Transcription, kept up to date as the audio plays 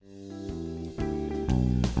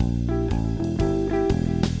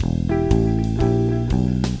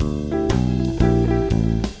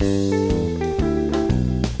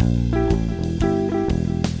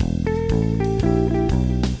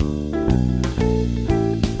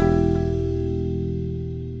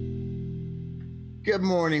Good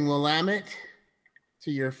morning, Willamette, to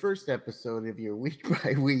your first episode of your week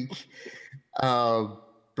by week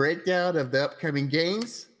breakdown of the upcoming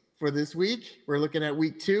games for this week. We're looking at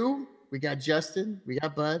week 2. We got Justin, we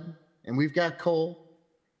got Bud, and we've got Cole,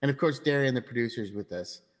 and of course, Darian, the producer's with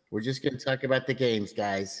us. We're just going to talk about the games,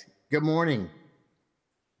 guys. Good morning.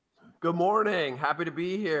 Good morning. Happy to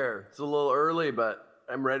be here. It's a little early, but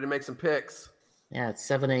I'm ready to make some picks. Yeah, it's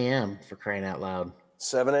 7 a.m. for crying out loud.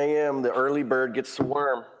 7 a.m. The early bird gets the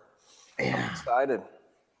worm. Yeah. I'm excited.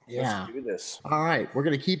 Yeah. Let's do this. All right. We're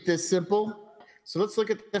going to keep this simple. So let's look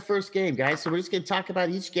at the first game, guys. So we're just going to talk about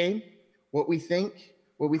each game, what we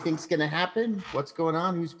think's going to happen, what's going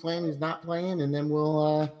on, who's playing, who's not playing, and then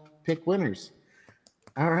we'll pick winners.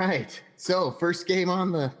 All right. So first game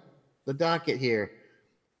on the docket here.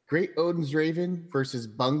 Great Odin's Raven versus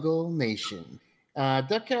Bungle Nation.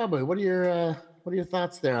 Duck Cowboy, what are your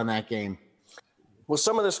thoughts there on that game? Well,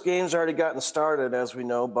 some of this game's already gotten started. As we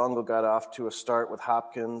know, Bungle got off to a start with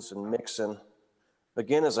Hopkins and Mixon.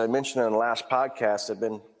 Again, as I mentioned on the last podcast, I've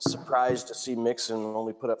been surprised to see Mixon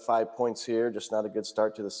only put up 5 points here, just not a good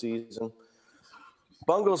start to the season.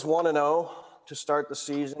 Bungle's 1-0 to start the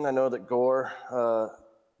season. I know that Gore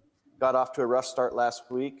got off to a rough start last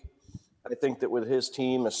week. I think that with his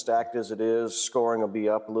team as stacked as it is, scoring will be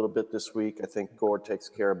up a little bit this week. I think Gore takes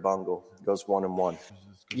care of Bungle, goes 1-1.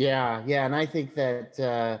 Yeah, and I think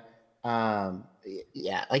that,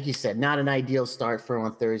 like you said, not an ideal start for him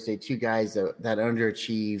on Thursday. Two guys that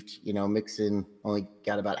underachieved. You know, Mixon only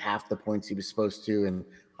got about half the points he was supposed to, and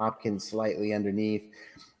Hopkins slightly underneath.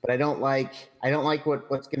 But I don't like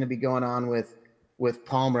what's going to be going on with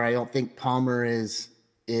Palmer. I don't think Palmer is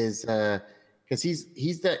because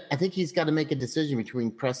I think he's got to make a decision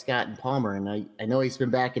between Prescott and Palmer, and I know he's been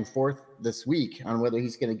back and forth this week on whether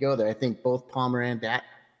he's going to go there. I think both Palmer and Dak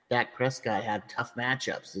Prescott had tough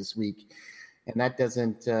matchups this week, and that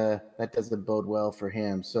doesn't bode well for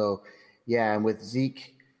him. So, yeah, and with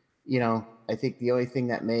Zeke, I think the only thing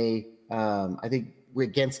that I think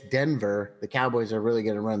against Denver, the Cowboys are really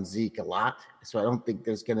going to run Zeke a lot. So I don't think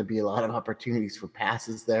there's going to be a lot of opportunities for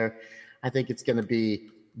passes there. I think it's going to be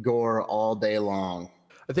Gore all day long.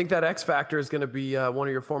 I think that X factor is going to be one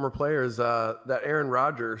of your former players, that Aaron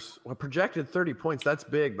Rodgers. Well, projected 30 points. That's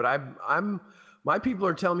big, but my people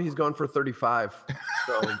are telling me he's going for 35.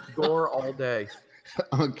 So Gore all day.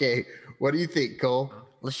 Okay, what do you think, Cole?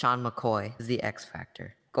 LaShawn McCoy is the X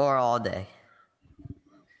factor. Gore all day.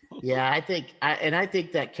 Yeah, I think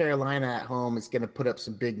that Carolina at home is going to put up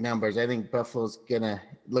some big numbers. I think Buffalo's going to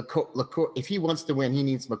if he wants to win, he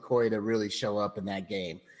needs McCoy to really show up in that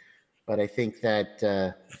game. But I think that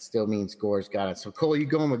it still means Gore's got it. So Cole, you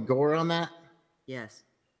going with Gore on that? Yes.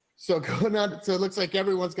 So it looks like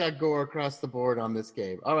everyone's got Gore across the board on this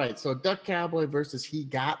game. All right, so Duck Cowboy versus He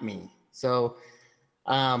Got Me. So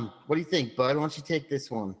what do you think, Bud? Why don't you take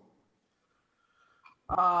this one?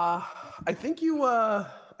 I think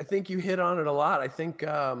you hit on it a lot. I think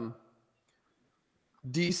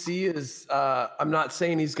DC is. I'm not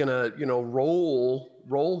saying he's gonna,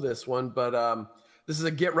 roll this one, but this is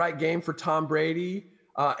a get right game for Tom Brady.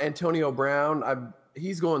 Antonio Brown.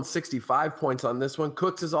 He's going 65 points on this one.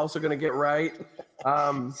 Cooks is also going to get right.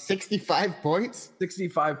 65 points.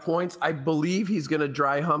 65 points. I believe he's going to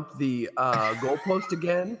dry hump the goalpost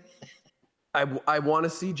again. I want to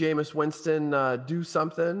see Jameis Winston do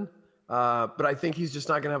something. But I think he's just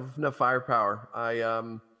not going to have enough firepower.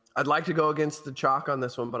 I'd like to go against the chalk on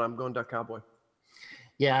this one, but I'm going Duck Cowboy.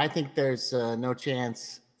 Yeah, I think there's no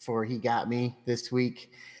chance for He Got Me this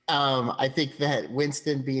week. I think that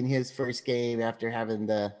Winston being his first game after having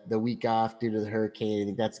the week off due to the hurricane, I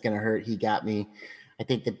think that's going to hurt He Got Me. I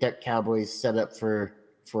think the Duck Cowboys set up for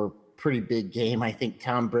a pretty big game. I think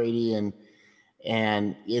Tom Brady and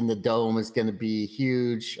in the dome is going to be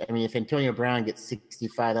huge. I mean, if Antonio Brown gets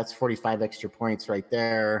 65, that's 45 extra points right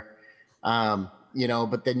there.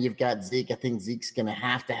 But then you've got Zeke. I think Zeke's going to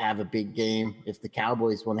have a big game if the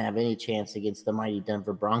Cowboys want to have any chance against the mighty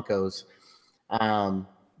Denver Broncos.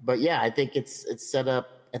 But yeah, I think it's set up.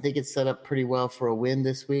 I think it's set up pretty well for a win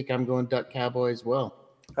this week. I'm going Duck Cowboy as well.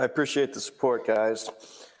 I appreciate the support, guys.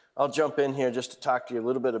 I'll jump in here just to talk to you a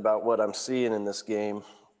little bit about what I'm seeing in this game.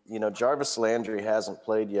 Jarvis Landry hasn't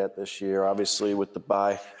played yet this year, obviously with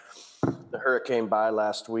the hurricane bye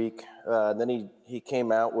last week. Then he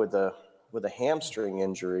came out with a hamstring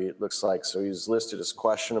injury, it looks like, so he's listed as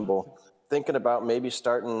questionable. Thinking about maybe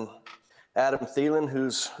starting Adam Thielen,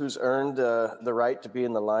 who's earned the right to be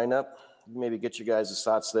in the lineup. Maybe get you guys'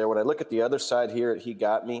 thoughts there. When I look at the other side here, He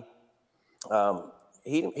Got Me.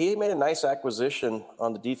 He made a nice acquisition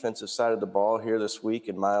on the defensive side of the ball here this week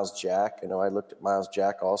in Miles Jack. I know I looked at Miles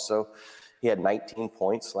Jack also. He had 19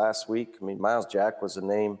 points last week. I mean, Miles Jack was a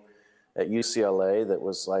name at UCLA that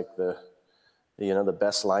was like the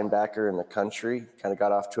best linebacker in the country. Kind of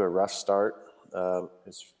got off to a rough start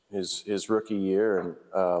his rookie year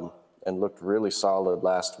and looked really solid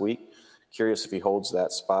last week. Curious if he holds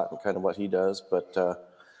that spot and kind of what he does. But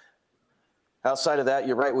outside of that,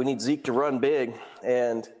 you're right. We need Zeke to run big.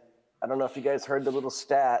 And I don't know if you guys heard the little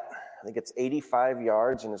stat. I think it's 85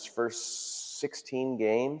 yards in his first 16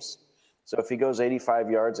 games. So if he goes 85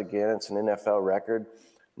 yards again, it's an NFL record.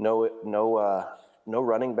 No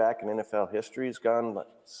running back in NFL history has gone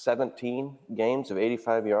 17 games of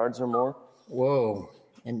 85 yards or more. Whoa.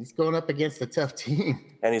 And he's going up against a tough team.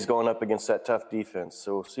 And he's going up against that tough defense.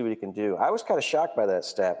 So we'll see what he can do. I was kind of shocked by that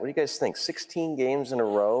stat. What do you guys think? 16 games in a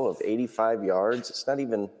row of 85 yards. It's not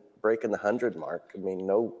even breaking the 100 mark. I mean,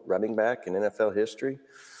 no running back in NFL history.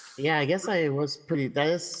 Yeah, I guess that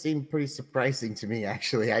does seem pretty surprising to me,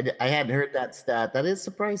 actually. I hadn't heard that stat. That is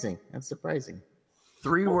surprising. That's surprising.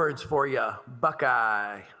 3 words for you,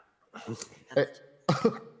 Buckeye.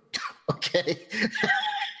 Okay.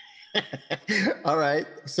 All right.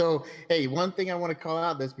 So, hey, one thing I want to call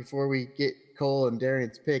out this before we get Cole and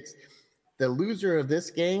Darian's picks. The loser of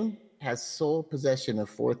this game has sole possession of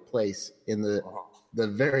 4th place in the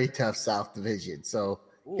very tough South Division. So,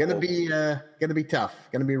 gonna be tough.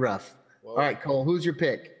 Gonna be rough. Whoa. All right, Cole, who's your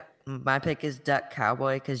pick? My pick is Duck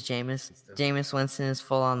Cowboy because Jameis Winston is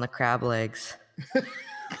full on the crab legs.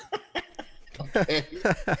 Okay.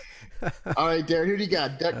 All right, Darren, who do you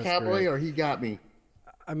got? Duck That's Cowboy great. or he got me?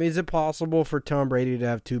 I mean, is it possible for Tom Brady to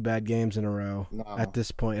have 2 bad games in a row at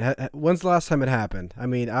this point? When's the last time it happened? I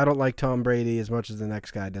mean, I don't like Tom Brady as much as the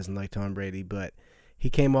next guy doesn't like Tom Brady, but he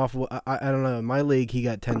came off. I don't know. In my league, he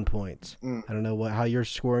got 10 points. I don't know how your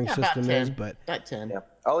scoring system is, but about 10. Yeah.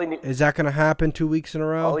 Is that going to happen 2 weeks in a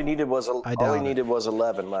row? All he needed was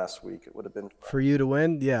 11 last week. It would have been for you to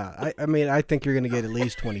win. Yeah, I mean, I think you're going to get at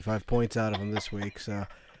least 25 points out of him this week. So,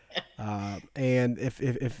 and if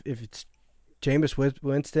it's Jameis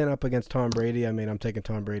Winston up against Tom Brady, I mean, I'm taking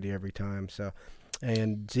Tom Brady every time. So,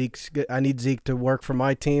 and I need Zeke to work for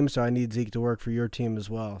my team, so I need Zeke to work for your team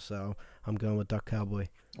as well. So I'm going with Duck Cowboy.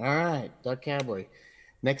 All right, Duck Cowboy.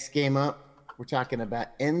 Next game up, we're talking about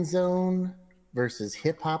End Zone versus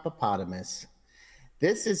Hip Hopopotamus.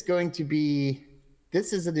 This is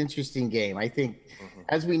an interesting game. I think,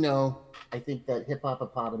 as we know, I think that Hip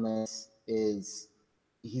Hopopotamus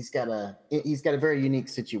he's got a very unique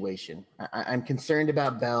situation. I'm concerned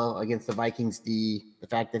about Bell against the Vikings D. The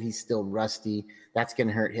fact that he's still rusty, that's going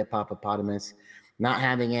to hurt Hip Hopopotamus. Not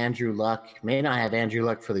having Andrew Luck, may not have Andrew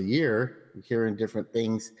Luck for the year. We're hearing different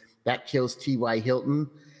things. That kills T.Y. Hilton.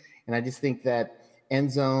 And I just think that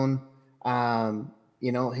End Zone,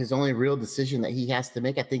 his only real decision that he has to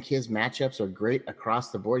make, I think his matchups are great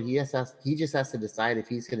across the board. He just has to decide if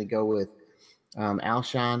he's going to go with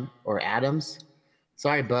Alshon or Adams.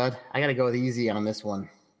 Sorry, bud. I got to go with easy on this one.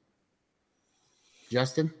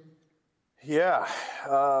 Justin? Yeah.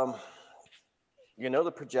 The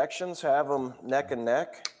projections have them neck and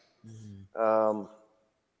neck. I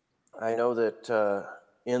know that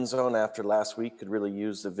End Zone after last week could really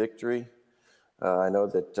use the victory. I know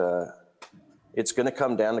that it's going to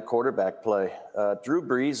come down to quarterback play. Drew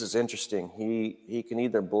Brees is interesting. He can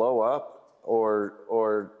either blow up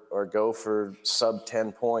or go for sub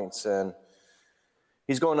 10 points. And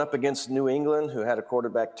he's going up against New England, who had a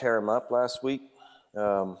quarterback tear him up last week.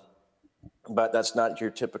 But that's not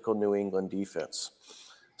your typical New England defense.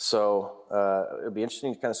 So it'll be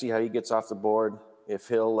interesting to kind of see how he gets off the board, if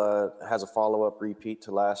he'll has a follow-up repeat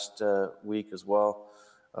to last week as well.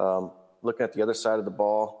 Looking at the other side of the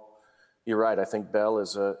ball, you're right. I think Bell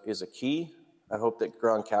is a key. I hope that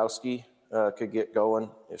Gronkowski could get going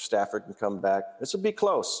if Stafford can come back. This will be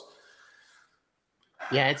close.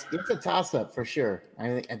 Yeah, it's a toss-up for sure.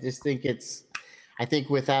 I think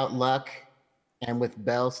without Luck and with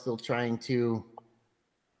Bell still trying to,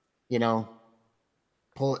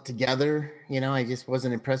 pull it together, I just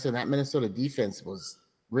wasn't impressed with that. Minnesota defense was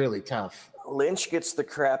really tough. Lynch gets the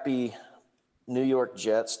crappy New York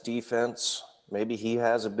Jets defense. Maybe he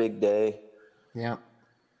has a big day. Yeah.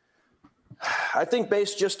 I think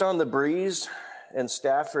based just on the Breeze and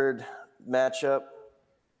Stafford matchup,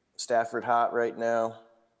 Stafford hot right now.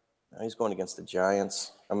 He's going against the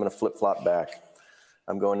Giants. I'm going to flip-flop back.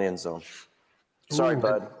 I'm going End Zone. Sorry,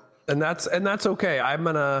 bud. And that's okay.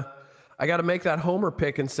 I got to make that homer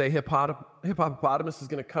pick and say Hip Hopopotamus is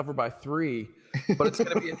going to cover by 3, but it's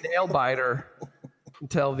going to be a nail biter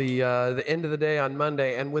until the end of the day on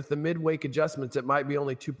Monday. And with the midweek adjustments, it might be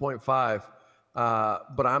only 2.5.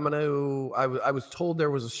 But I was told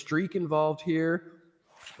there was a streak involved here.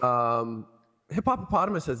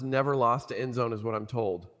 Hippopotamus has never lost to End Zone, is what I'm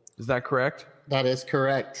told. Is that correct? That is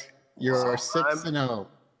correct. You're 6-0.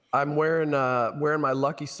 I'm wearing my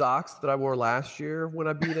lucky socks that I wore last year when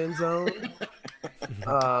I beat End Zone.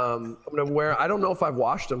 I'm gonna wear. I don't know if I've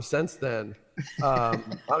washed them since then. I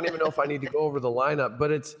don't even know if I need to go over the lineup,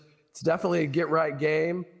 but it's definitely a get right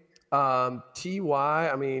game. Ty,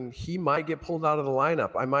 I mean, he might get pulled out of the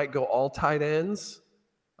lineup. I might go all tight ends,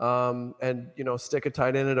 and stick a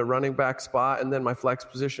tight end at a running back spot, and then my flex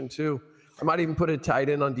position too. I might even put a tight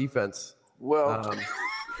end on defense. Well,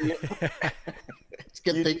 it's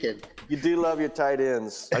good thinking. You do love your tight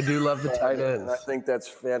ends. I do love the tight ends. I think that's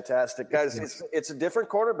fantastic, guys. It's a different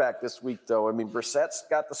quarterback this week, though. I mean, Brissett's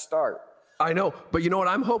got the start. I know, but you know what?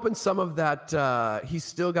 I'm hoping some of that. He's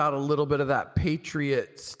still got a little bit of that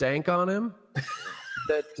Patriot stank on him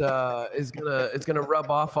that is gonna rub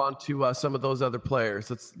off onto some of those other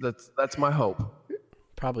players. That's my hope.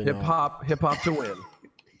 Probably hip hop to win.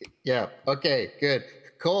 Yeah. Okay. Good.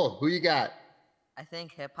 Cole, who you got? I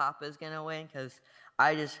think Hip Hop is going to win because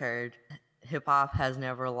I just heard Hip Hop has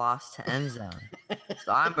never lost to End Zone.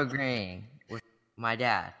 So I'm agreeing with my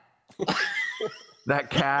dad.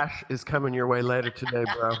 That cash is coming your way later today,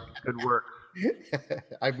 bro. Good work.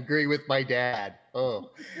 I agree with my dad.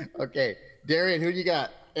 Oh, okay. Darian, who do you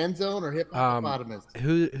got? End Zone or Hippopotamus?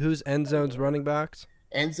 Who's End Zone's running backs?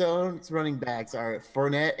 End Zone's running backs are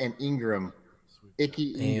Fournette and Ingram.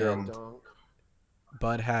 Icky Ingram. And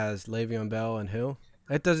Bud has Le'Veon Bell and who?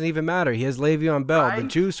 It doesn't even matter. He has Le'Veon Bell. Right? The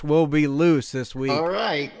juice will be loose this week. All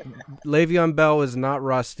right. Le'Veon Bell is not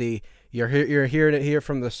rusty. You're hearing it here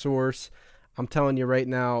from the source. I'm telling you right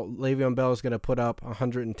now, Le'Veon Bell is going to put up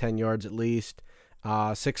 110 yards at least,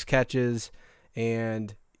 6 catches,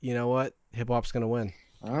 and you know what? Hip Hop's going to win.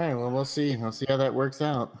 All right. Well, we'll see. We'll see how that works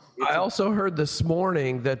out. I also heard this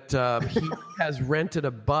morning that he has rented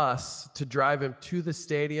a bus to drive him to the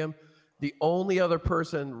stadium. The only other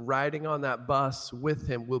person riding on that bus with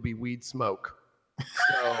him will be Weed Smoke.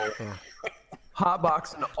 So,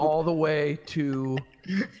 hotboxing all the way to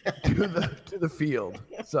the field.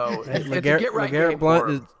 So it's a get right game for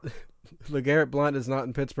him. LeGarrette Blount is not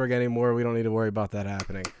in Pittsburgh anymore. We don't need to worry about that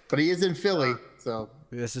happening. But he is in Philly, so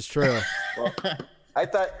this is true. Well, I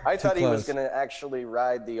thought he was going to actually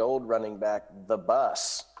ride the old running back, the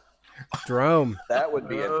bus. Jerome. That would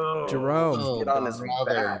be Jerome. Get on his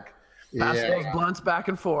back. Pass those blunts back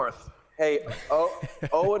and forth. Hey,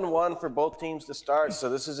 0-1 for both teams to start. So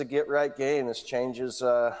this is a get right game. This changes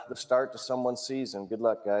the start to someone's season. Good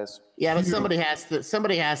luck, guys. Yeah, but somebody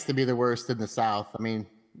has to be the worst in the South. I mean,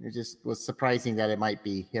 it just was surprising that it might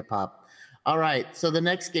be Hip Hop. All right, so the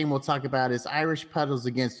next game we'll talk about is Irish Puddles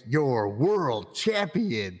against your world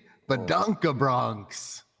champion, Badonka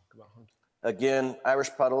Bronx. Again, Irish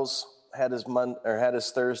Puddles had his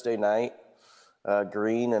Thursday night.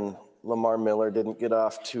 Green and Lamar Miller didn't get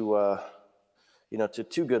off to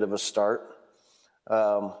too good of a start.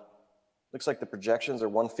 Looks like the projections are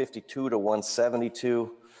 152 to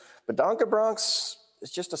 172. Badonka Bronx is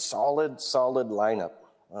just a solid lineup.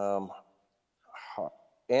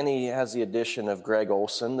 And he has the addition of Greg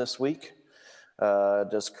Olsen this week.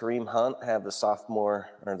 Does Kareem Hunt have the sophomore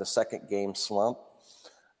or the second game slump?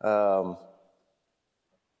 Do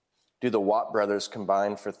the Watt brothers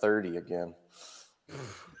combine for 30 again? I'm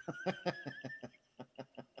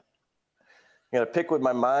going to pick with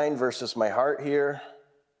my mind versus my heart here.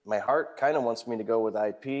 My heart kind of wants me to go with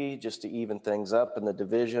IP just to even things up in the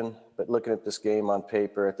division. But looking at this game on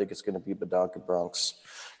paper, I think it's going to be Badonka Bronx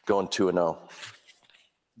going 2-0.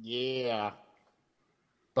 Yeah.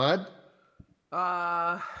 Bud?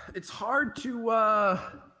 It's hard to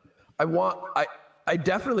I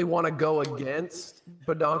definitely want to go against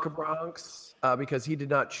Badonka Bronx because he did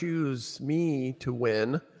not choose me to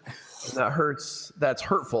win. And that hurts. That's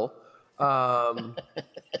hurtful. But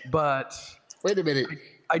Wait a minute.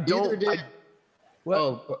 I don't.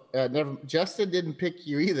 Never. Justin didn't pick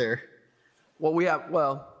you either.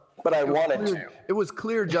 But I wanted to. It was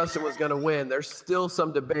clear Justin was going to win. There's still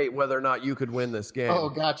some debate whether or not you could win this game. Oh,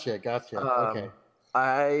 gotcha. Okay.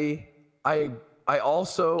 I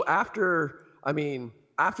also after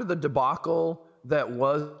the debacle that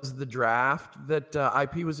was the draft that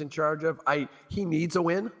IP was in charge of, he needs a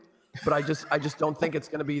win, but I just don't think it's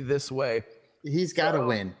going to be this way. He's got to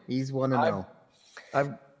win. He's 1-0.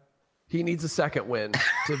 He needs a second win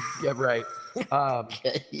to get right.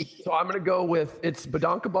 Okay. So I'm going to go with it's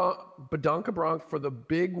Badonka Bronx for the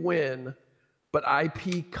big win, but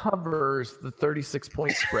IP covers the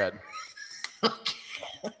 36-point spread.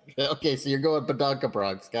 Okay, so you're going Badonka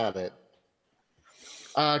Bronx. Got it.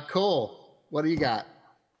 Cole, what do you got?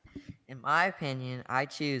 In my opinion, I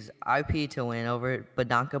choose IP to win over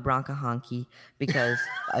Badanka Bronca Honky because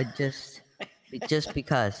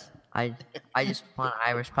because I just want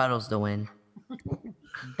Irish Puddles to win.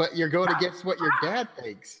 But you're going against what your dad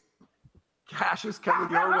thinks. Cash is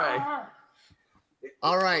coming your way.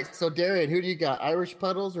 All right, so Darian, who do you got? Irish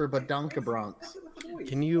Puddles or Badanka Bronx?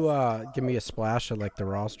 Can you give me a splash of like the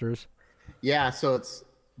rosters? Yeah, so it's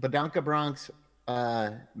Badanka Bronx,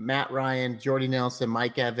 Matt Ryan, Jordy Nelson,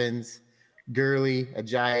 Mike Evans, Gurley,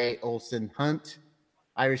 Ajayi, Olsen, Hunt,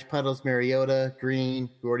 Irish Puddles, Mariota, Green,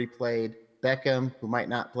 who already played, Beckham, who might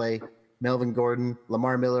not play, Melvin Gordon,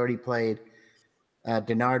 Lamar Miller already played,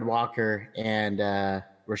 Denard Walker, and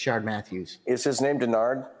Rashard Matthews. Is his name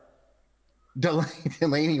Denard?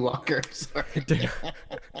 Delaney Walker, sorry.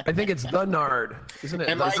 I think it's the Nard, isn't it?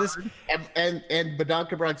 And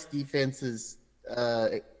Badanka Bronx defense is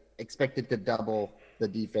expected to double the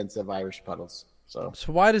defense of Irish Puddles. So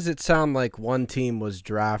why does it sound like one team was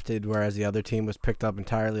drafted whereas the other team was picked up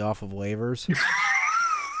entirely off of waivers?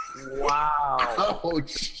 Wow.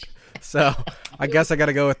 Ouch. So I guess I got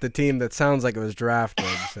to go with the team that sounds like it was drafted.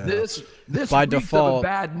 So. This by week of default, a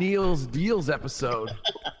Bad Neil's Deals episode.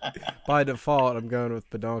 By default, I'm going with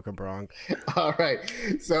Badanka Bronx. All right.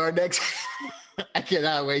 So our next, I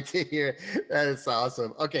cannot wait to hear. That is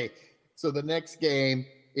awesome. Okay. So the next game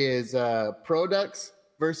is Produx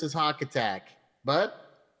versus Hawk Attack. But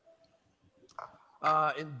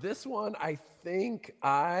in this one, I think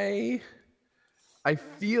I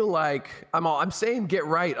feel like I'm saying get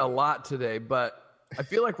right a lot today, but I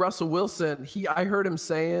feel like Russell Wilson, I heard him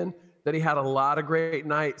saying that he had a lot of great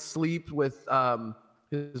nights sleep with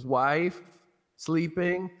his wife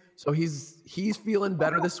sleeping. So he's feeling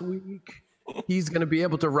better this week. He's going to be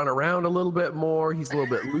able to run around a little bit more. He's a little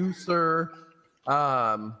bit looser.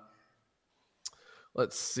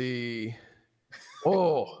 Let's see.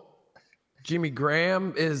 Oh, Jimmy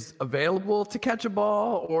Graham is available to catch a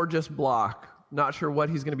ball or just block. Not sure what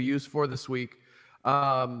he's going to be used for this week.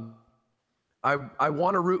 I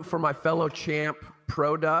want to root for my fellow champ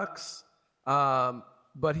Produx,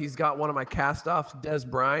 but he's got one of my cast-offs, Des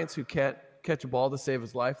Bryant's, who can't catch a ball to save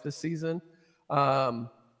his life this season. I'm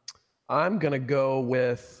going to go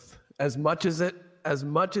with, as much as it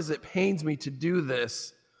pains me to do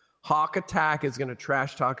this, Hawk Attack is going to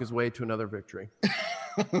trash talk his way to another victory.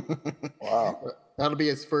 Wow. That'll be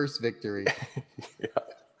his first victory.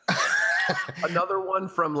 Another one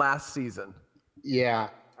from last season. Yeah.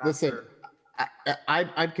 Listen,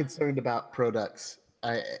 I'm concerned about Produx.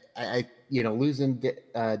 I losing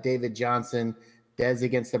David Johnson, Dez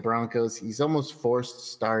against the Broncos. He's almost forced to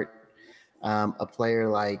start a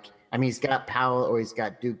player he's got Powell or he's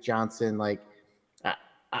got Duke Johnson.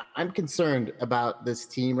 I'm concerned about this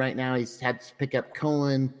team right now. He's had to pick up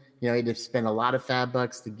Cohen. He had to spend a lot of fab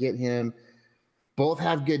bucks to get him. Both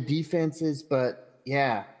have good defenses, but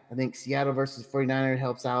yeah, I think Seattle versus 49ers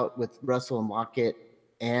helps out with Russell and Lockett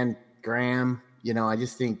and Graham. I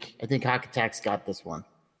think Hawk Attack's got this one.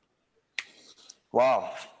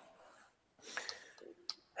 Wow.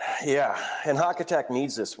 Yeah, and Hawk Attack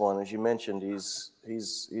needs this one. As you mentioned, he's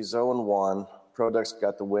 0-1. Produx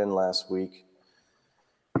got the win last week.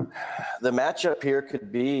 The matchup here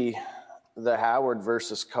could be the Howard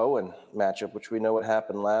versus Cohen matchup, which we know what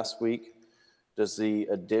happened last week. Does the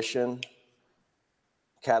addition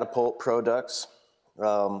catapult Produx?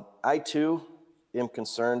 I, too, am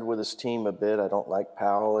concerned with his team a bit. I don't like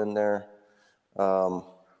Powell in there.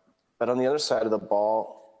 But on the other side of the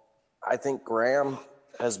ball, I think Graham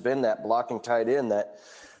has been that blocking tight end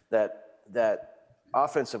that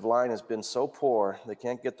offensive line has been so poor, they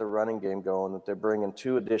can't get the running game going, that they're bringing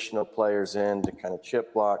two additional players in to kind of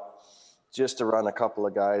chip block, just to run a couple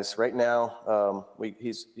of guys. Right now,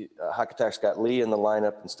 Hawk Attack's got Lee in the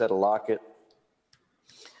lineup instead of Lockett.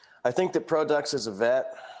 I think that Produx is a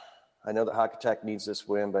vet. I know that Hawk Attack needs this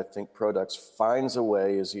win, but I think Produx finds a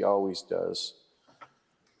way, as he always does,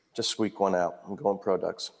 to squeak one out. I'm going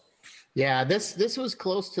Produx. Yeah, this was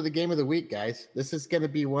close to the game of the week, guys. This is going to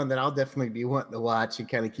be one that I'll definitely be wanting to watch and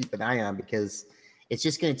kind of keep an eye on, because it's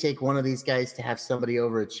just going to take one of these guys to have somebody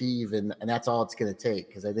overachieve, and that's all it's going to take,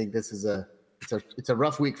 because I think this is it's a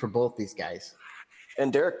rough week for both these guys.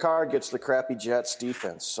 And Derek Carr gets the crappy Jets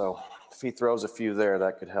defense, so if he throws a few there,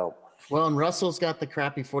 that could help. Well, and Russell's got the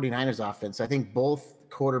crappy 49ers offense. I think both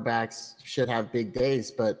quarterbacks should have big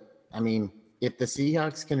days, but, I mean, if the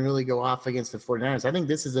Seahawks can really go off against the 49ers, I think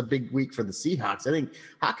this is a big week for the Seahawks. I think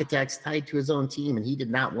Hawk Attack's tied to his own team, and he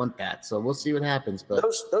did not want that. So we'll see what happens. But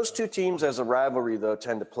those two teams as a rivalry, though,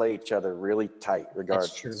 tend to play each other really tight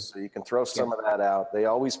regardless. That's true. So you can throw some of that out. They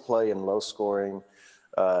always play in low scoring.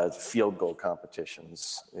 field goal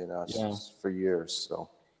competitions, for years. So.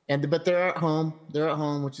 But they're at home. They're at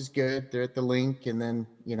home, which is good. They're at the Link, and then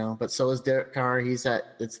but so is Derek Carr.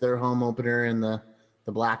 It's their home opener in the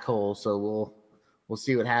Black Hole. So we'll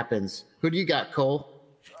see what happens. Who do you got, Cole?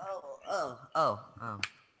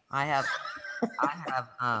 I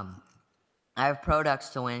have Products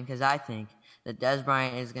to win because I think that Des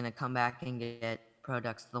Bryant is going to come back and get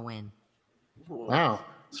Products the win. Wow,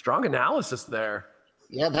 strong analysis there.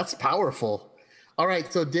 Yeah, that's powerful. All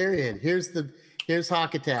right, so Darian, here's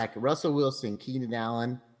Hawk Attack. Russell Wilson, Keenan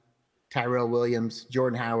Allen, Tyrell Williams,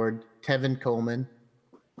 Jordan Howard, Tevin Coleman,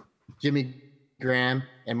 Jimmy Graham,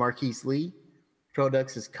 and Marquise Lee.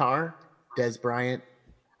 Products is Carr, Des Bryant,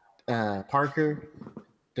 Parker,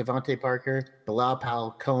 Devontae Parker, Bilal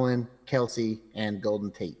Powell, Cohen, Kelsey, and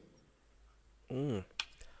Golden Tate.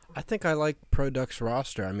 I think I like Products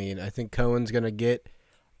roster. I mean, I think Cohen's going to get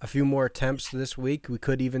a few more attempts this week. We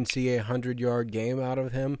could even see a 100-yard game out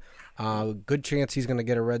of him. Good chance he's going to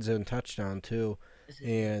get a red zone touchdown too.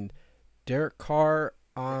 And Derek Carr,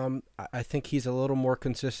 I think he's a little more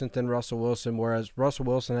consistent than Russell Wilson, whereas Russell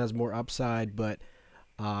Wilson has more upside. But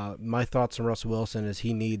my thoughts on Russell Wilson is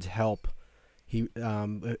he needs help.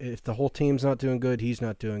 If the whole team's not doing good, he's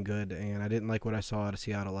not doing good. And I didn't like what I saw out of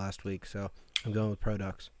Seattle last week, so I'm going with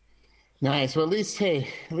Products. Nice. Well, at least I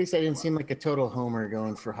didn't seem like a total homer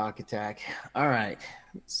going for Hawk Attack. All right.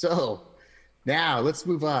 So now let's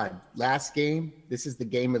move on. Last game. This is the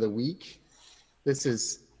game of the week. This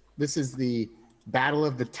is the Battle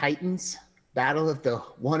of the Titans, Battle of the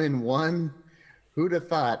 1-1. Who'd have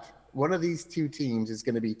thought one of these two teams is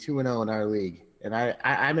going to be 2-0 in our league? And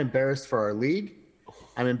I'm embarrassed for our league.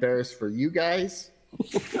 I'm embarrassed for you guys.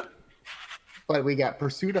 But we got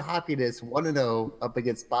Pursuit of Happiness 1-0 up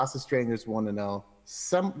against Boston Strangers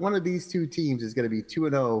 1-0. One of these two teams is going to be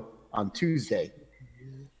 2-0 on Tuesday.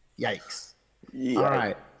 Yikes. All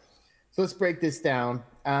right. So let's break this down.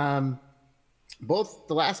 Both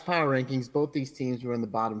the last power rankings, both these teams were in the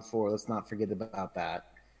bottom four. Let's not forget about that.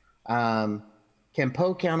 Can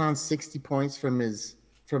Poe count on 60 points from his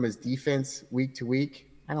defense week to week?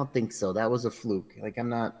 I don't think so. That was a fluke. Like I'm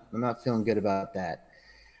not feeling good about that.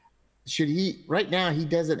 Should he right now? He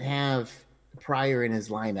doesn't have Pryor in his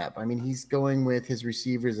lineup. I mean, he's going with his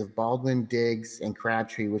receivers of Baldwin, Diggs, and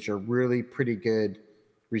Crabtree, which are really pretty good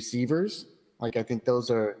receivers. Like I think that's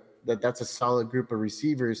a solid group of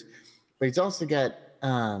receivers. But he's also got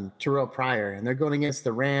Terrell Pryor, and they're going against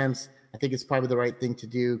the Rams. I think it's probably the right thing to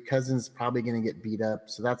do. Cousins probably going to get beat up,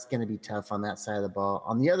 so that's going to be tough on that side of the ball.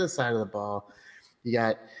 On the other side of the ball, you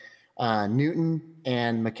got Newton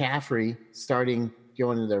and McCaffrey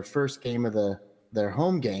going into their first game of their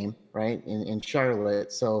home game, right, in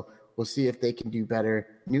Charlotte. So we'll see if they can do better.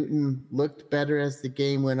 Newton looked better as the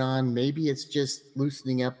game went on. Maybe it's just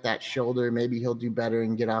loosening up that shoulder. Maybe he'll do better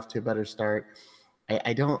and get off to a better start.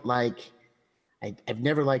 I've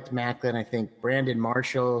never liked Macklin. I think Brandon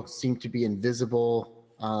Marshall seemed to be invisible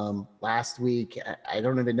last week. I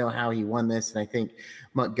don't even know how he won this. And I think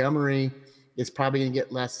Montgomery is probably going to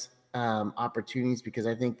get less opportunities because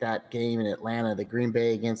I think that game in Atlanta, the Green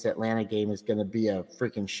Bay against Atlanta game, is going to be a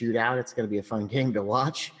freaking shootout. It's going to be a fun game to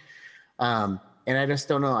watch. And I just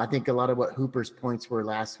don't know. I think a lot of what Hooper's points were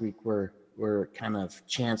last week were kind of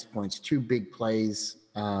chance points, 2 big plays.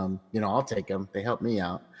 I'll take them. They helped me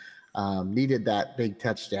out. Needed that big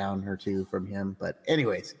touchdown or 2 from him. But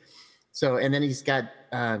anyways, and then he's got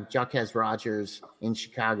Jacquez Rodgers in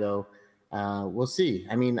Chicago. We'll see.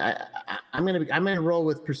 I mean, I'm gonna roll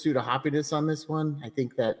with Pursuit of Happiness on this one. I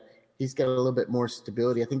think that he's got a little bit more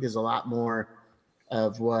stability. I think there's a lot more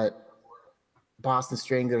of what Boston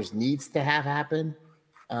Stranglers needs to have happen.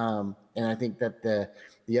 And I think that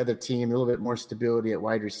the other team, a little bit more stability at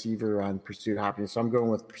wide receiver on Pursuit of Happiness. So I'm going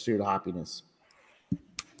with Pursuit of Happiness.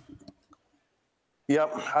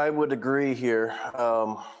 Yep, I would agree here.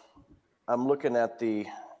 I'm looking at the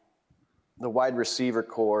wide receiver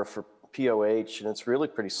core for POH, and it's really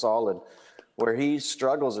pretty solid. Where he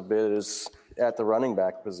struggles a bit is at the running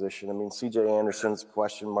back position. I mean, C.J. Anderson's a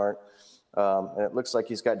question mark, and it looks like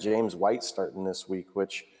he's got James White starting this week,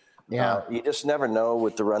 which you just never know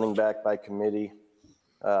with the running back by committee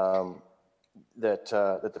that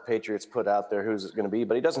the Patriots put out there who's it going to be.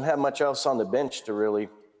 But he doesn't have much else on the bench to really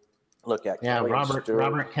look at. Yeah,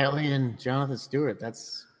 Robert Kelly and Jonathan Stewart.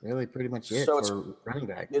 That's really pretty much it for running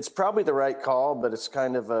back. It's probably the right call, but it's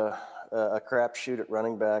kind of a crapshoot at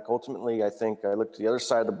running back. Ultimately, I think I looked at the other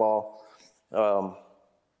side of the ball.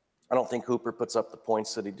 I don't think Hooper puts up the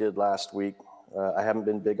points that he did last week. I haven't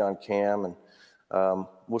been big on Cam, and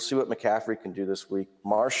we'll see what McCaffrey can do this week.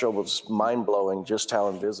 Marshall was mind-blowing just how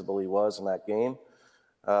invisible he was in that game.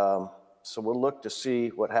 So we'll look to see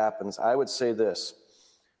what happens. I would say this.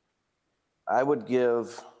 I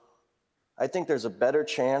think there's a better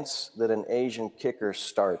chance that an Asian kicker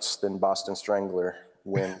starts than Boston Strangler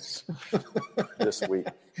wins this week.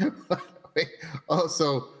 Wait, oh,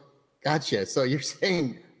 so gotcha. So you're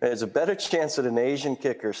saying there's a better chance that an Asian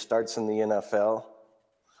kicker starts in the NFL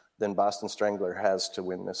than Boston Strangler has to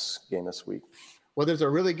win this game this week. Well, there's a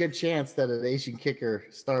really good chance that an Asian kicker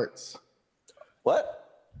starts. What?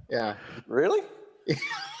 Yeah. Really?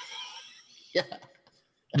 Yeah.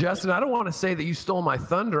 Justin, I don't want to say that you stole my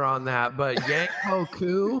thunder on that, but Yang Ho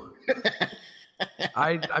Koo,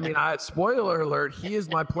 I mean, spoiler alert, he is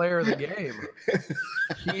my player of the game.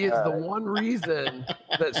 He is the one reason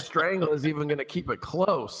that Strangle is even going to keep it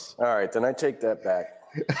close. All right, then I take that back.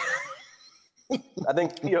 I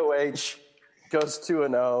think POH goes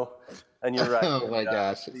 2-0, and you're right. Oh my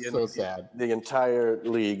gosh, it's so sad. The entire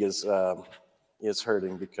league is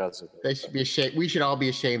hurting because of it. They should be ashamed. We should all be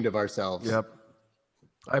ashamed of ourselves. Yep.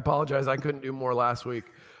 I apologize. I couldn't do more last week.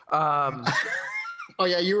 Oh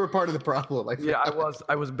yeah, you were part of the problem. Yeah,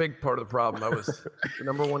 I was a big part of the problem. I was the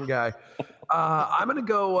number one guy. I'm going to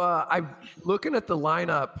go. I'm looking at the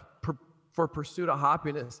lineup for Pursuit of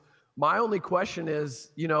Happiness. My only question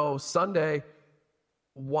is, Sunday,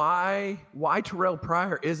 why Terrell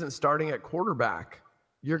Pryor isn't starting at quarterback?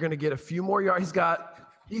 You're going to get a few more yards.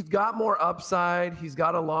 He's got more upside. He's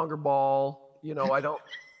got a longer ball.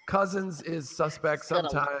 Cousins is suspect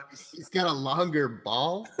sometimes. He's got a longer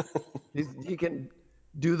ball. He can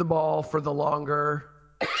do the ball for the longer.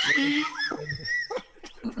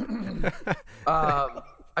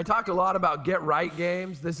 I talked a lot about get right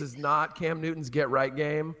games. This is not Cam Newton's get right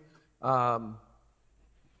game. I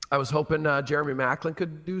was hoping Jeremy Maclin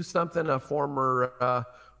could do something. A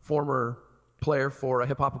former player for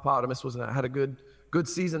Hip Hopopotamus had a good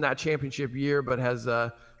season that championship year, but has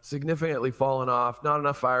significantly fallen off. Not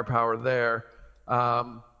enough firepower there.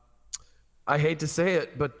 I hate to say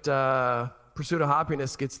it, but Pursuit of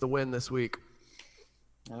Happiness gets the win this week.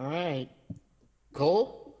 All right.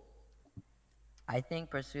 Cole? I think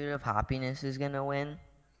Pursuit of Happiness is going to win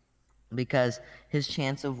because his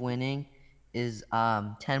chance of winning is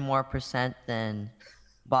 10% more than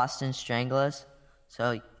Boston Stranglers.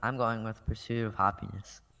 So I'm going with Pursuit of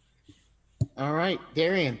Happiness. All right,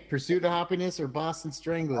 Darian, Pursuit of Happiness or Boston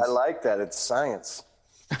Stranglers? I like that. It's science.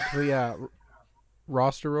 So yeah,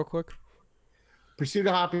 roster real quick. Pursuit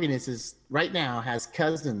of Happiness is right now has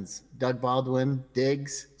Cousins, Doug Baldwin,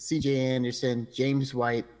 Diggs, C.J. Anderson, James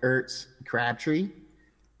White, Ertz, Crabtree.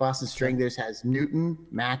 Boston Stranglers has Newton,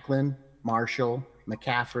 Maclin, Marshall,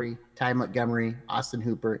 McCaffrey, Ty Montgomery, Austin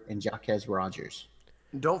Hooper, and Jaquez Rogers.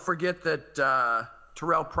 Don't forget that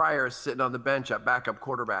Terrell Pryor is sitting on the bench at backup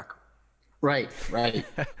quarterback. Right.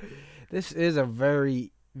 This is a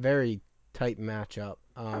very, very tight matchup.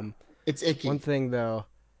 It's icky. One thing, though,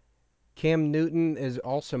 Cam Newton is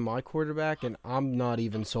also my quarterback, and I'm not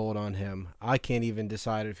even sold on him. I can't even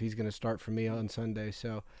decide if he's going to start for me on Sunday.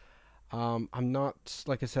 So I'm not,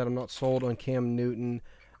 like I said, I'm not sold on Cam Newton.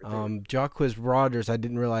 Jaquez Rogers, I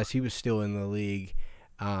didn't realize he was still in the league.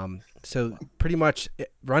 So pretty much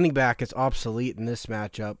running back is obsolete in this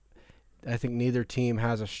matchup. I think neither team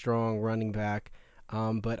has a strong running back.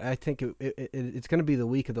 But I think it's going to be the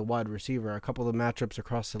week of the wide receiver. A couple of the matchups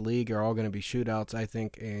across the league are all going to be shootouts, I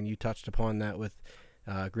think, and you touched upon that with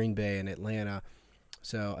Green Bay and Atlanta.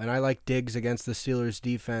 So, and I like Diggs against the Steelers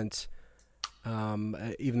defense,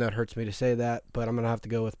 even though it hurts me to say that, but I'm going to have to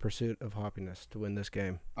go with Pursuit of Happiness to win this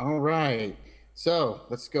game. All right. So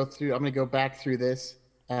let's go through. I'm going to go back through this.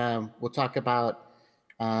 We'll talk about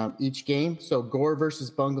each game. So Gore versus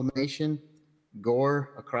Bungle Nation.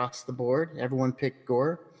 Gore across the board. Everyone picked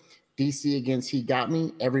Gore. DC against He Got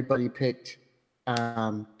Me. Everybody picked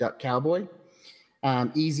Duck Cowboy.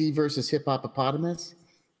 Easy versus Hip Hopopotamus.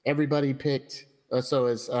 Everybody picked.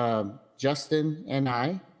 Justin and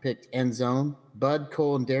I picked End Zone. Bud,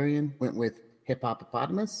 Cole, and Darian went with Hip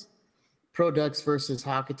Hopopotamus. Products versus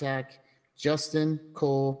Hawk Attack. Justin,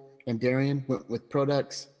 Cole, and Darian went with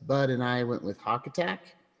Products. Bud and I went with Hawk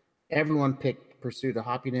Attack. Everyone picked Pursuit of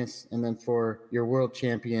Happiness, and then for your world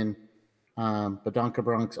champion, Badonka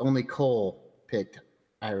Bronx, only Cole picked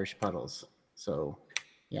Irish Puddles. So,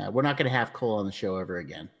 yeah, we're not going to have Cole on the show ever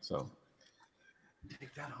again. So,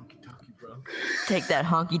 take that honky tonky bronk. Take that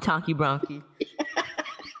honky tonky bronky.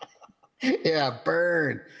 Yeah,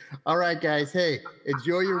 burn. All right, guys. Hey,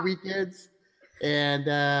 enjoy your weekends, and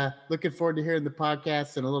looking forward to hearing the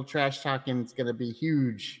podcast and a little trash talking. It's going to be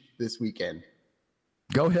huge this weekend.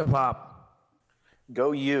 Go hip hop.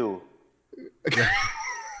 Go you. Yeah.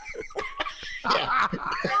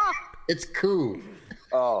 It's cool.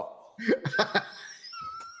 Oh,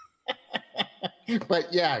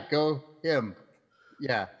 But yeah, go him.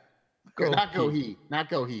 Yeah. Not go he. Not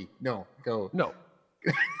go he. No, go. No.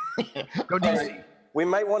 Go DC. we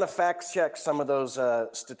might want to fact check some of those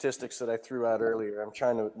statistics that I threw out earlier. I'm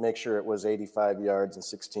trying to make sure it was 85 yards in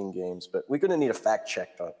 16 games, but we're going to need a fact check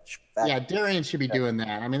on. Yeah, Darian should be doing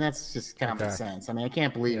that. I mean, that's just common sense. I mean, I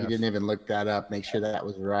can't believe you didn't even look that up, make sure that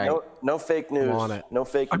was right. No fake news. on it. No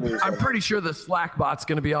fake news. I'm pretty sure the Slack bot's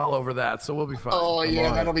going to be all over that, so we'll be fine. Oh,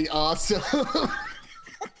 yeah, that'll be awesome.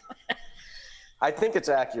 I think it's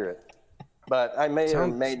accurate, but I may or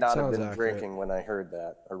may not have been accurate. drinking when I heard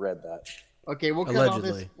that or read that. Okay, we'll cut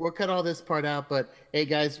Allegedly. all this part out. But hey,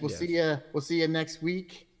 guys, we'll see you. We'll see you next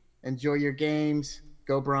week. Enjoy your games.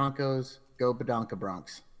 Go Broncos. Go Badonka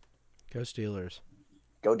Bronx. Go Steelers.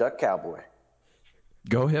 Go Duck Cowboy.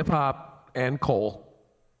 Go hip hop and Cole.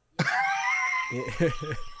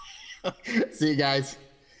 See you guys.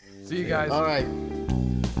 See you guys. All right.